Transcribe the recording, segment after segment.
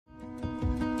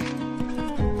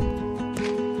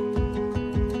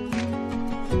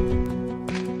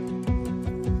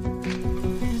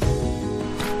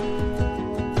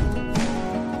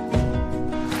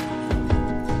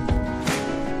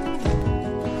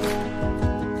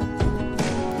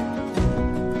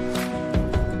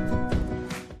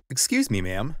Excuse me,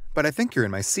 ma'am, but I think you're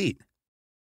in my seat.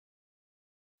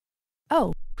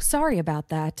 Oh, sorry about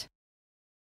that.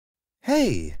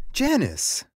 Hey,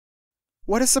 Janice!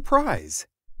 What a surprise!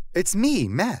 It's me,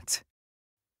 Matt.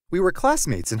 We were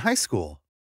classmates in high school.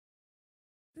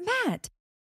 Matt,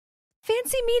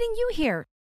 fancy meeting you here.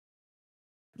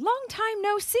 Long time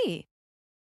no see.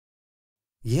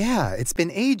 Yeah, it's been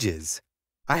ages.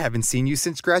 I haven't seen you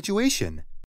since graduation.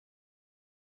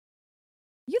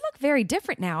 You look very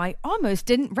different now. I almost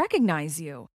didn't recognize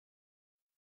you.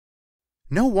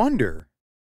 No wonder.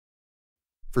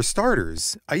 For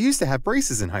starters, I used to have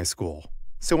braces in high school,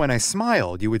 so when I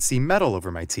smiled, you would see metal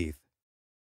over my teeth.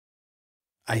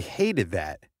 I hated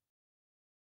that.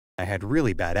 I had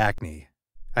really bad acne.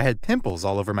 I had pimples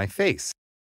all over my face.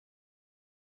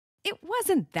 It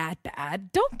wasn't that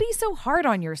bad. Don't be so hard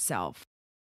on yourself.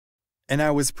 And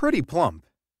I was pretty plump.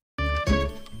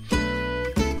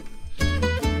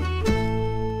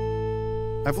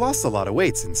 I've lost a lot of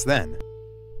weight since then.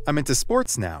 I'm into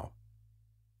sports now.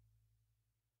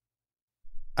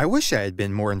 I wish I had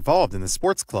been more involved in the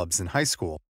sports clubs in high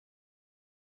school.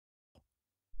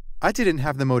 I didn't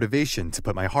have the motivation to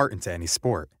put my heart into any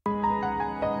sport.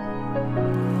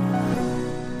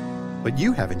 But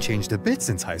you haven't changed a bit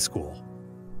since high school.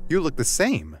 You look the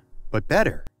same, but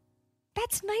better.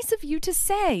 That's nice of you to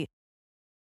say.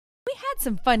 We had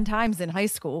some fun times in high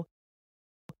school.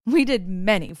 We did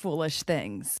many foolish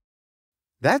things.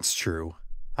 That's true.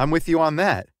 I'm with you on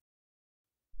that.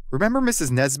 Remember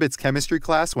Mrs. Nesbitt's chemistry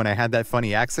class when I had that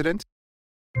funny accident?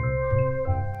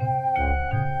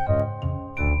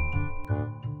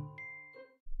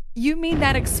 You mean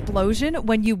that explosion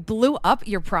when you blew up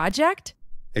your project?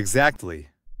 Exactly.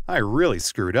 I really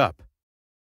screwed up.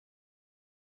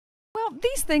 Well,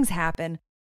 these things happen.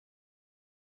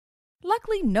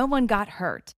 Luckily, no one got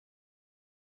hurt.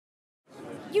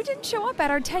 You didn't show up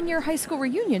at our 10-year high school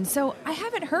reunion, so I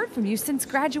haven't heard from you since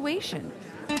graduation.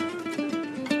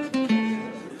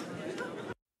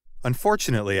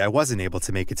 Unfortunately, I wasn't able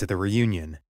to make it to the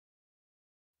reunion.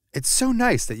 It's so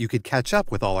nice that you could catch up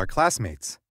with all our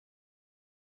classmates.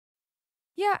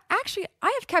 Yeah, actually,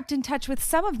 I have kept in touch with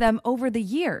some of them over the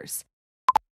years.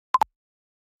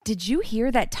 Did you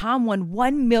hear that Tom won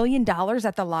 $1 million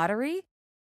at the lottery?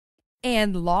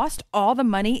 And lost all the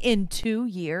money in 2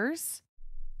 years?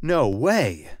 No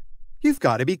way! You've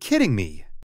got to be kidding me!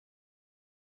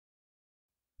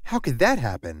 How could that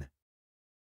happen?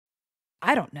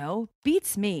 I don't know.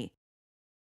 Beats me.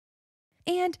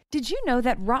 And did you know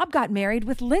that Rob got married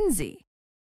with Lindsay?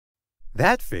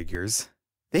 That figures.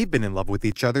 They've been in love with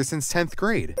each other since 10th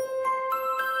grade.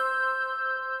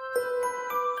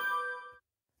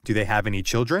 Do they have any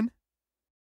children?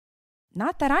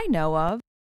 Not that I know of.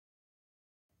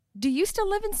 Do you still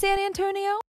live in San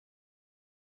Antonio?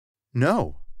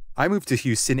 No. I moved to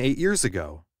Houston 8 years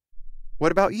ago.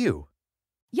 What about you?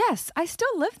 Yes, I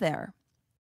still live there.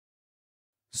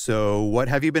 So, what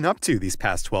have you been up to these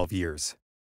past 12 years?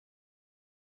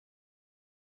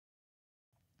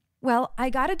 Well, I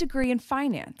got a degree in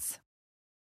finance.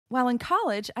 While in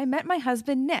college, I met my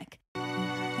husband, Nick.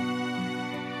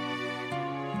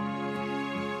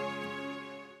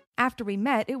 After we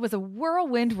met, it was a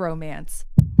whirlwind romance.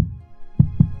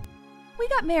 We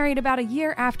got married about a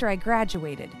year after I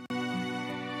graduated.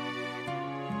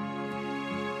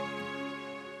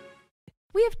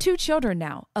 We have 2 children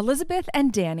now, Elizabeth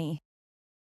and Danny.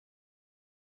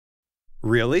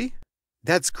 Really?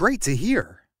 That's great to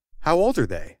hear. How old are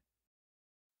they?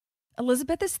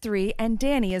 Elizabeth is 3 and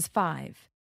Danny is 5.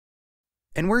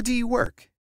 And where do you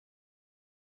work?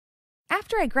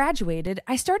 After I graduated,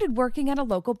 I started working at a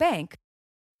local bank.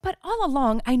 But all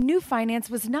along, I knew finance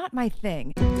was not my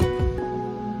thing.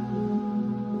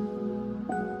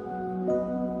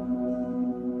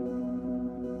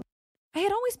 I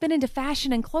had always been into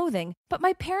fashion and clothing, but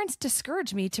my parents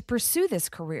discouraged me to pursue this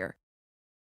career.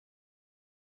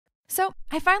 So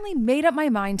I finally made up my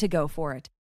mind to go for it.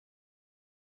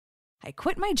 I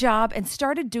quit my job and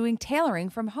started doing tailoring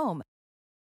from home.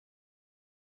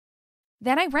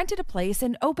 Then I rented a place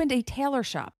and opened a tailor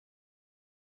shop.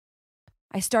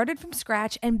 I started from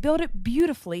scratch and built it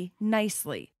beautifully,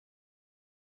 nicely.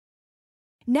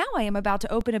 Now I am about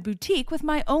to open a boutique with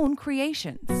my own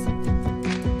creations.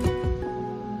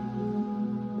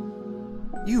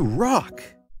 You rock!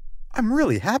 I'm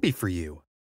really happy for you.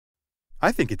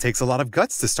 I think it takes a lot of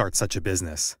guts to start such a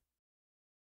business.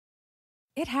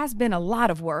 It has been a lot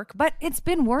of work, but it's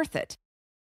been worth it.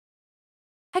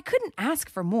 I couldn't ask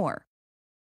for more.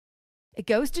 It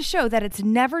goes to show that it's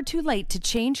never too late to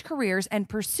change careers and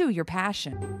pursue your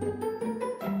passion.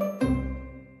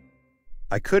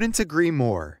 I couldn't agree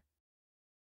more.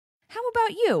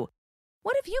 about you?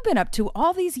 What have you been up to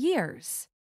all these years?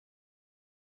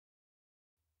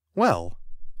 Well,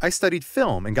 I studied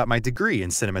film and got my degree in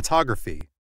cinematography.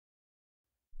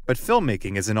 But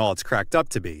filmmaking isn't all it's cracked up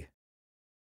to be.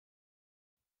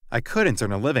 I couldn't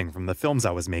earn a living from the films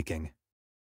I was making.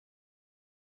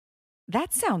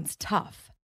 That sounds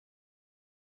tough.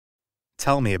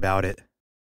 Tell me about it.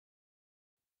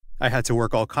 I had to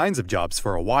work all kinds of jobs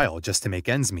for a while just to make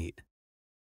ends meet.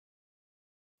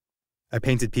 I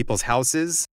painted people's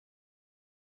houses,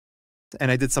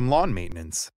 and I did some lawn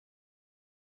maintenance.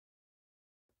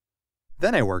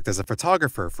 Then I worked as a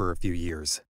photographer for a few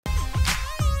years.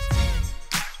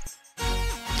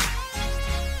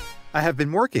 I have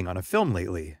been working on a film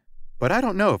lately, but I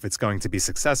don't know if it's going to be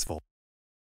successful.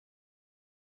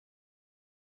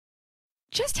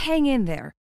 Just hang in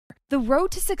there. The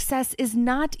road to success is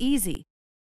not easy.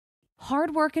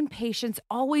 Hard work and patience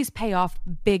always pay off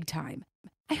big time.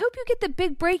 I hope you get the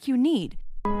big break you need.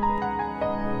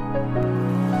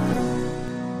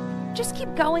 Just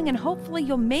keep going and hopefully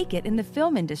you'll make it in the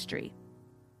film industry.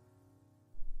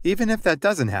 Even if that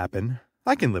doesn't happen,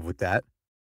 I can live with that.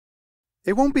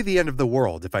 It won't be the end of the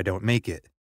world if I don't make it.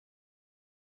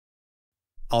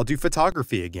 I'll do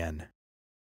photography again.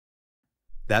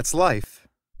 That's life.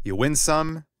 You win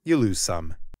some, you lose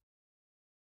some.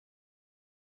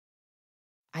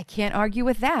 I can't argue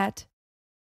with that.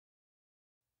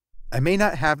 I may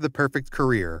not have the perfect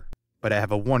career, but I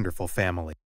have a wonderful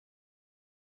family.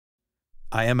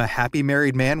 I am a happy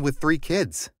married man with 3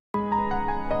 kids.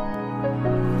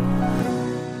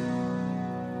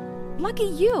 Lucky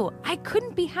you. I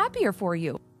couldn't be happier for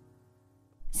you.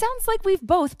 Sounds like we've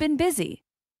both been busy.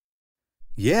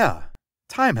 Yeah,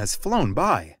 time has flown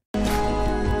by.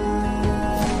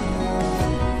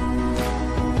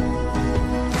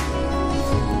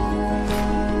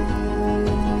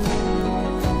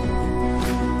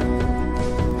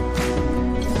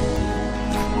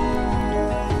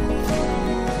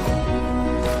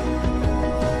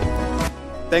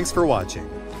 Thanks for watching.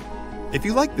 If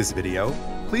you like this video,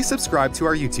 please subscribe to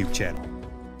our YouTube channel.